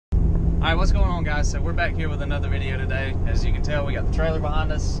Alright, what's going on, guys? So we're back here with another video today. As you can tell, we got the trailer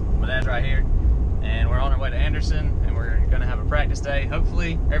behind us. My dad's right here. And we're on our way to Anderson, and we're going to have a practice day.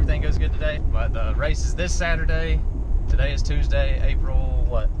 Hopefully, everything goes good today. But the race is this Saturday. Today is Tuesday, April,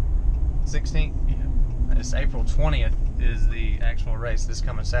 what, 16th? Yeah. It's April 20th is the actual race this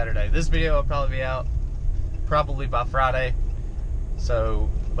coming Saturday. This video will probably be out probably by Friday. So,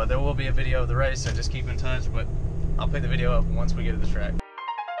 but there will be a video of the race, so just keep in touch. But I'll pick the video up once we get to the track.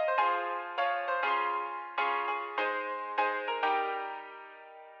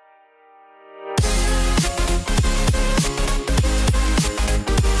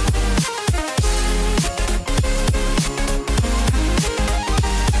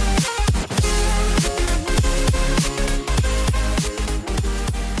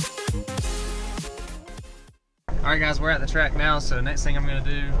 Alright guys, we're at the track now, so next thing I'm going to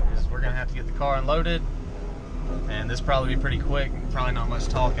do is we're going to have to get the car unloaded, and this will probably be pretty quick, probably not much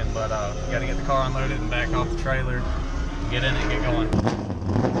talking, but we got to get the car unloaded and back off the trailer, get in it and get going.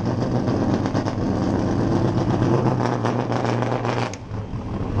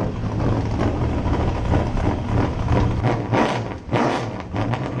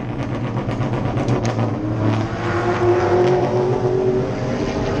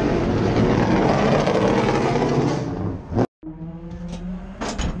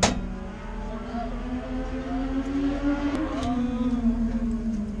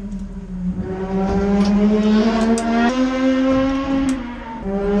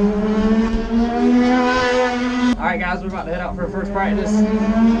 Alright guys, we're about to head out for our first practice. Give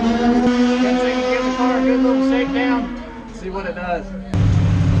the car a good little shakedown, see what it does.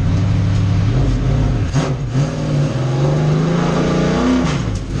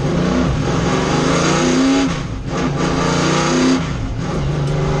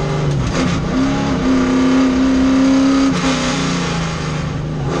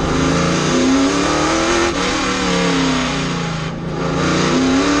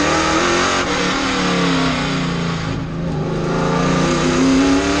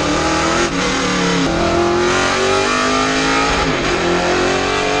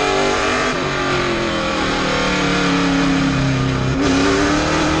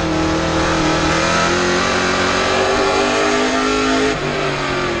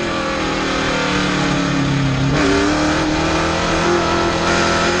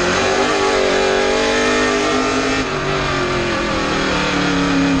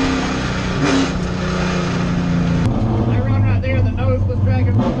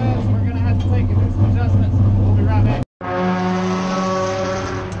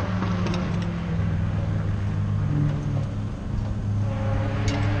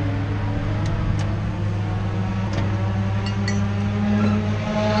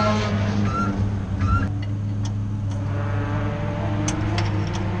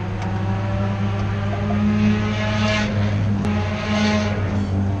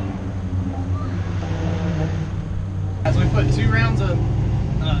 As we put two rounds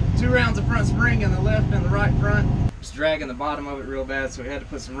of front spring in the left and the right front. Just dragging the bottom of it real bad, so we had to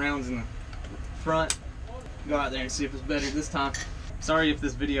put some rounds in the front. Go out there and see if it's better this time. Sorry if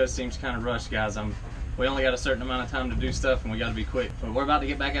this video seems kind of rushed, guys. We only got a certain amount of time to do stuff, and we got to be quick. But we're about to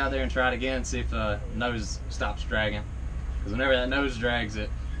get back out there and try it again, see if the nose stops dragging. Because whenever that nose drags, it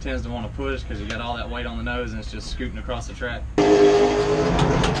tends to want to push because you got all that weight on the nose and it's just scooting across the track.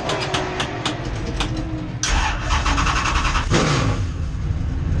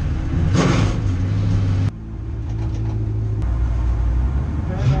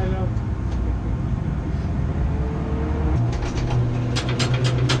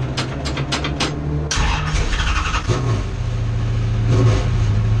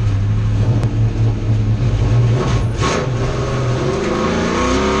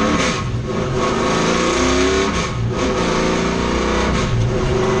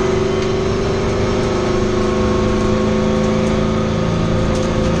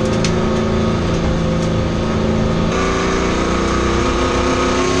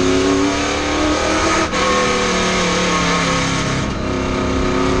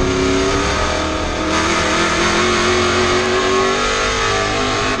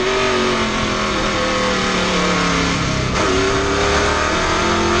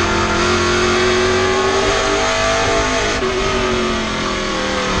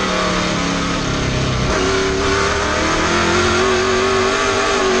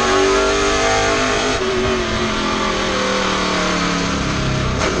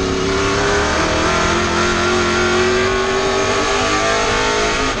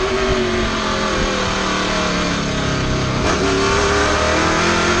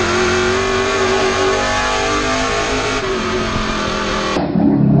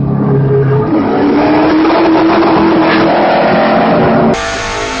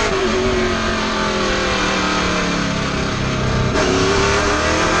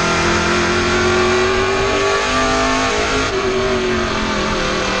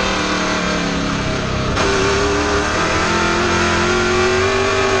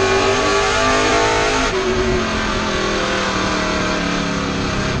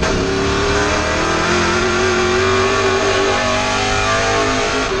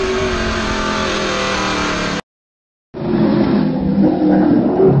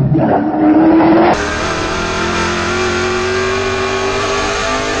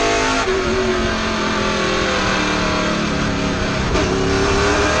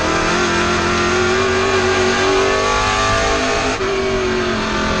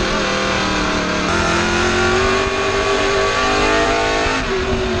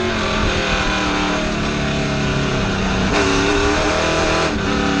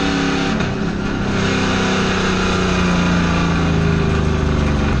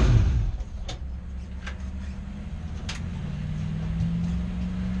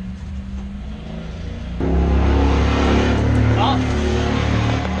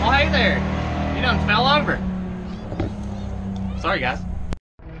 hey there. He done fell over. Sorry, guys.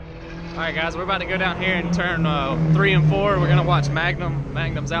 All right, guys, we're about to go down here and turn 3 and 4. We're gonna watch Magnum.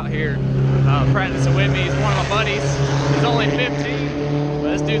 Magnum's out here practicing with me. He's one of my buddies. He's only 15,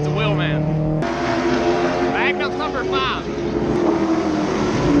 but this dude's a wheel man. Magnum's number 5.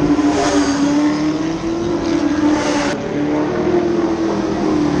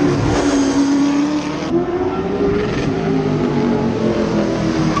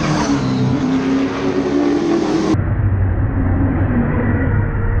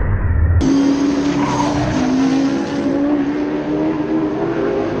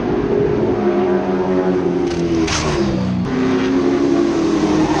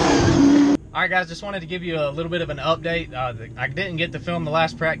 Alright guys, just wanted to give you a little bit of an update. I didn't get to film the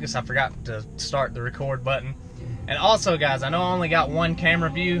last practice. I forgot to start the record button. And also guys, I know I only got 1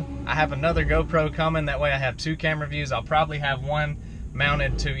 camera view. I have another GoPro coming. That way I have 2 camera views. I'll probably have one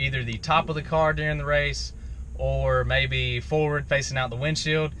mounted to either the top of the car during the race or maybe forward facing out the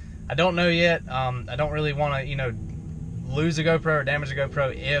windshield. I don't know yet. I don't really want to, you know, lose a GoPro or damage a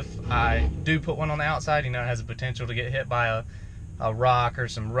GoPro if I do put one on the outside. You know, it has the potential to get hit by a rock or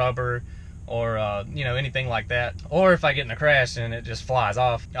some rubber, or you know, anything like that, or if I get in a crash and it just flies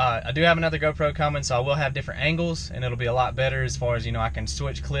off. I do have another GoPro coming, so I will have different angles, and it'll be a lot better as far as, you know, I can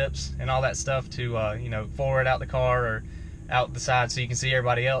switch clips and all that stuff to you know, forward out the car or out the side so you can see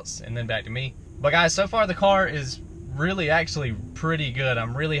everybody else, and then back to me. But guys, so far the car is really actually pretty good.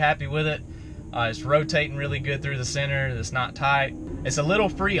 I'm really happy with it. It's rotating really good through the center. It's not tight. It's a little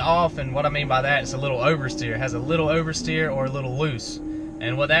free off, and what I mean by that, it's a little oversteer. It has a little oversteer or a little loose.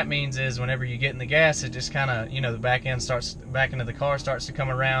 And what that means is whenever you get in the gas, it just kind of, you know, the back end starts, back into the car starts to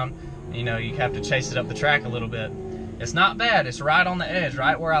come around. You know, you have to chase it up the track a little bit. It's not bad. It's right on the edge,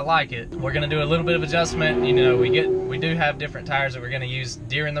 right where I like it. We're gonna do a little bit of adjustment. You know, we do have different tires that we're gonna use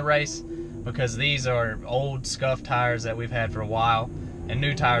during the race, because these are old scuffed tires that we've had for a while, and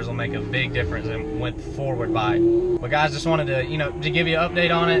new tires will make a big difference with forward bite. But guys, just wanted to, you know, to give you an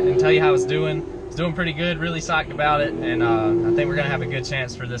update on it and tell you how it's doing. It's doing pretty good, really psyched about it, and I think we're gonna have a good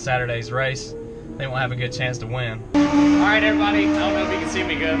chance for this Saturday's race. I think we'll have a good chance to win. All right, everybody, I don't know if you can see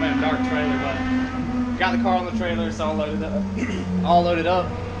me good. I'm in a dark trailer, but got the car on the trailer. It's all loaded up. All loaded up.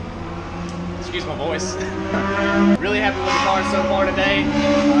 Excuse my voice. Really happy with the car so far today.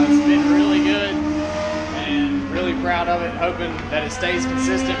 It's been really good, and really proud of it. Hoping that it stays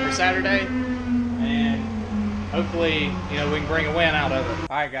consistent for Saturday. Hopefully, you know, we can bring a win out of it.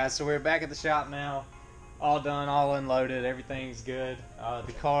 All right, guys, so we're back at the shop now. All done, all unloaded, everything's good.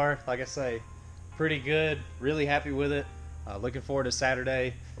 The car, like I say, pretty good. Really happy with it. Looking forward to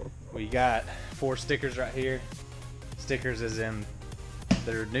Saturday. We got 4 stickers right here. Stickers as in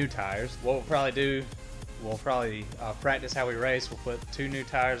they're new tires. What we'll probably do, we'll probably practice how we race. We'll put 2 new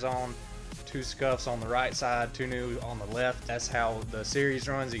tires on, 2 scuffs on the right side, 2 new on the left. That's how the series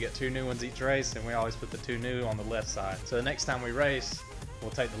runs. You get 2 new ones each race, and we always put the 2 new on the left side. So the next time we race,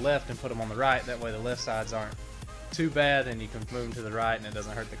 we'll take the left and put them on the right. That way the left sides aren't too bad, and you can move them to the right, and it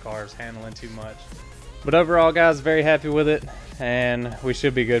doesn't hurt the car's handling too much. But overall, guys, very happy with it, and we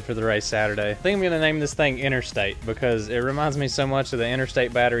should be good for the race Saturday. I think I'm going to name this thing Interstate, because it reminds me so much of the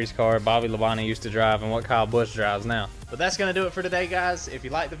Interstate batteries car Bobby Labonte used to drive and what Kyle Busch drives now. But that's going to do it for today, guys. If you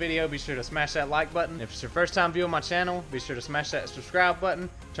liked the video, be sure to smash that like button. If it's your first time viewing my channel, be sure to smash that subscribe button.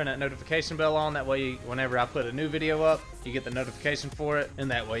 Turn that notification bell on. That way, whenever I put a new video up, you get the notification for it, and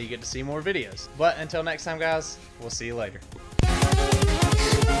that way you get to see more videos. But until next time, guys, we'll see you later.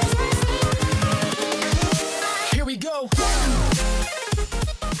 Here we go.